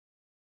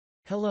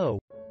Hello,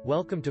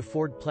 welcome to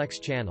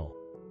FordPlex channel.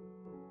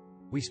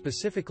 We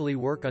specifically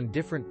work on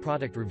different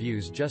product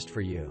reviews just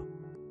for you.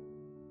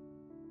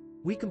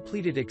 We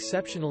completed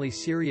exceptionally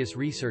serious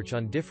research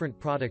on different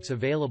products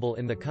available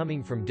in the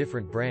coming from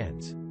different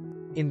brands.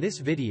 In this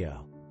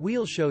video,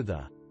 we'll show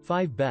the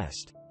 5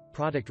 best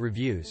product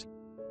reviews.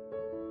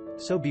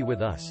 So be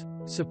with us,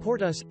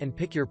 support us, and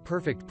pick your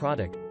perfect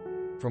product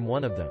from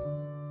one of them.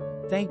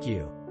 Thank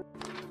you.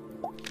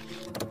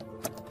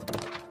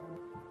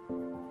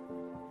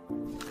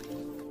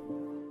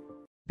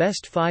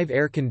 Best 5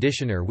 air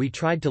conditioner. We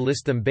tried to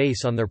list them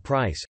based on their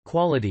price,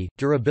 quality,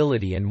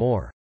 durability and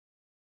more.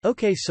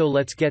 Okay, so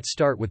let's get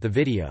start with the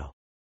video.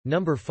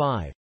 Number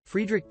 5.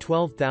 Friedrich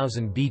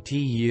 12,000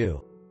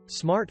 BTU.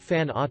 Smart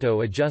fan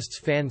auto adjusts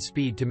fan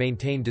speed to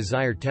maintain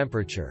desired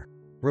temperature.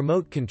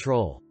 Remote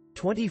control.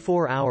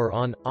 24-hour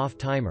on/off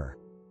timer.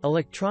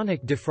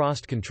 Electronic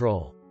defrost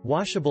control.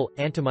 Washable,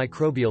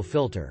 antimicrobial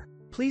filter.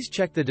 Please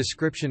check the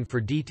description for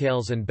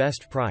details and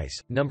best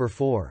price. Number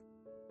 4.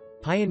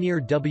 Pioneer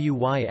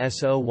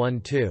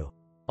WYS012.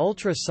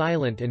 Ultra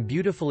silent and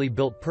beautifully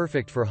built,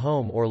 perfect for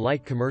home or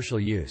light commercial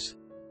use.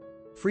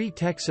 Free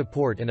tech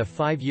support and a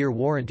 5-year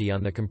warranty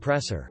on the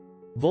compressor.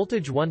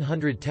 Voltage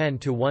 110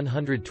 to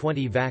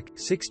 120 VAC,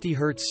 60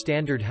 Hz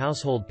standard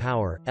household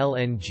power,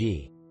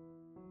 LNG.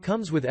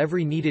 Comes with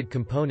every needed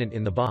component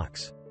in the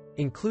box,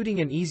 including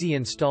an easy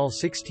install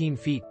 16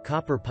 feet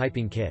copper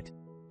piping kit.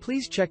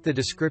 Please check the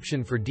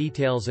description for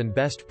details and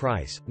best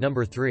price.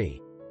 Number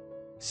 3.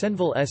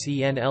 Senville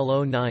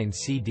SENL 09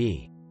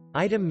 CD.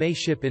 Item may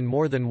ship in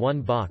more than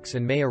one box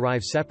and may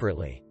arrive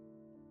separately.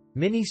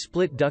 Mini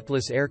split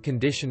ductless air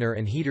conditioner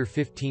and heater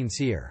 15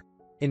 SEER.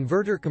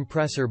 Inverter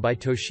compressor by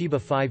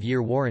Toshiba,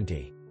 5-year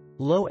warranty.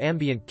 Low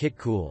ambient kit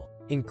cool.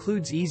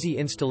 Includes easy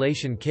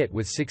installation kit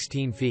with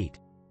 16 feet.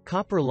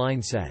 Copper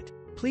line set.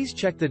 Please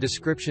check the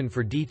description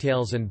for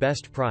details and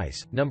best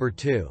price. Number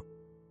 2.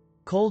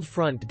 Kold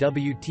front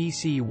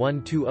WTC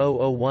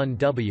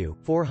 12001W,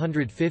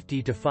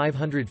 450 to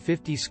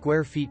 550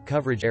 square feet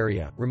coverage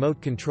area,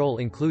 remote control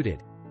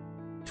included.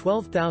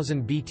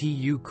 12,000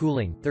 BTU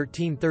cooling,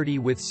 1330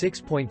 with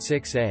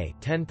 6.6A,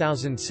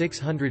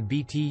 10,600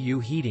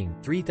 BTU heating,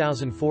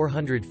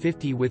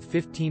 3,450 with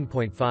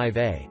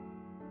 15.5A.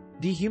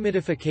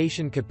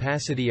 Dehumidification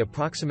capacity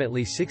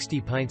approximately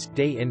 60 pints,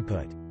 day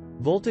input.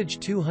 Voltage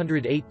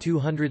 208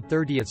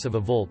 230ths of a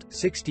volt,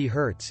 60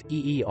 Hz,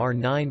 EER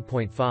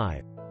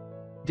 9.5.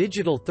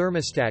 Digital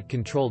thermostat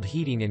controlled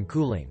heating and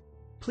cooling.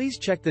 Please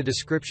check the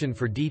description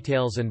for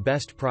details and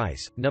best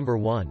price. Number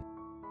 1.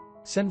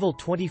 Senville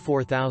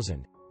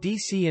 24,000.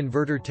 DC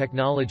inverter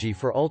technology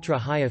for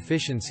ultra-high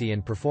efficiency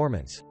and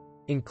performance.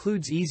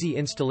 Includes easy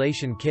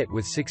installation kit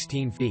with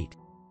 16 feet.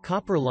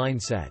 Copper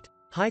line set.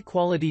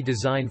 High-quality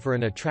design for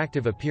an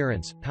attractive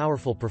appearance,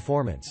 powerful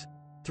performance.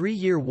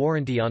 3-year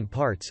warranty on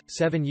parts,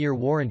 7-year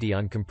warranty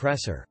on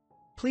compressor.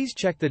 Please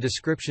check the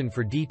description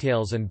for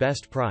details and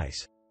best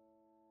price.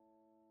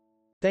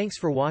 Thanks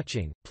for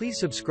watching. Please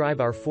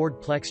subscribe our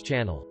FordPlex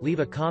channel,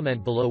 leave a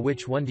comment below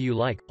which one do you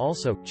like.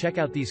 Also, check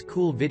out these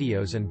cool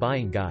videos and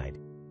buying guide.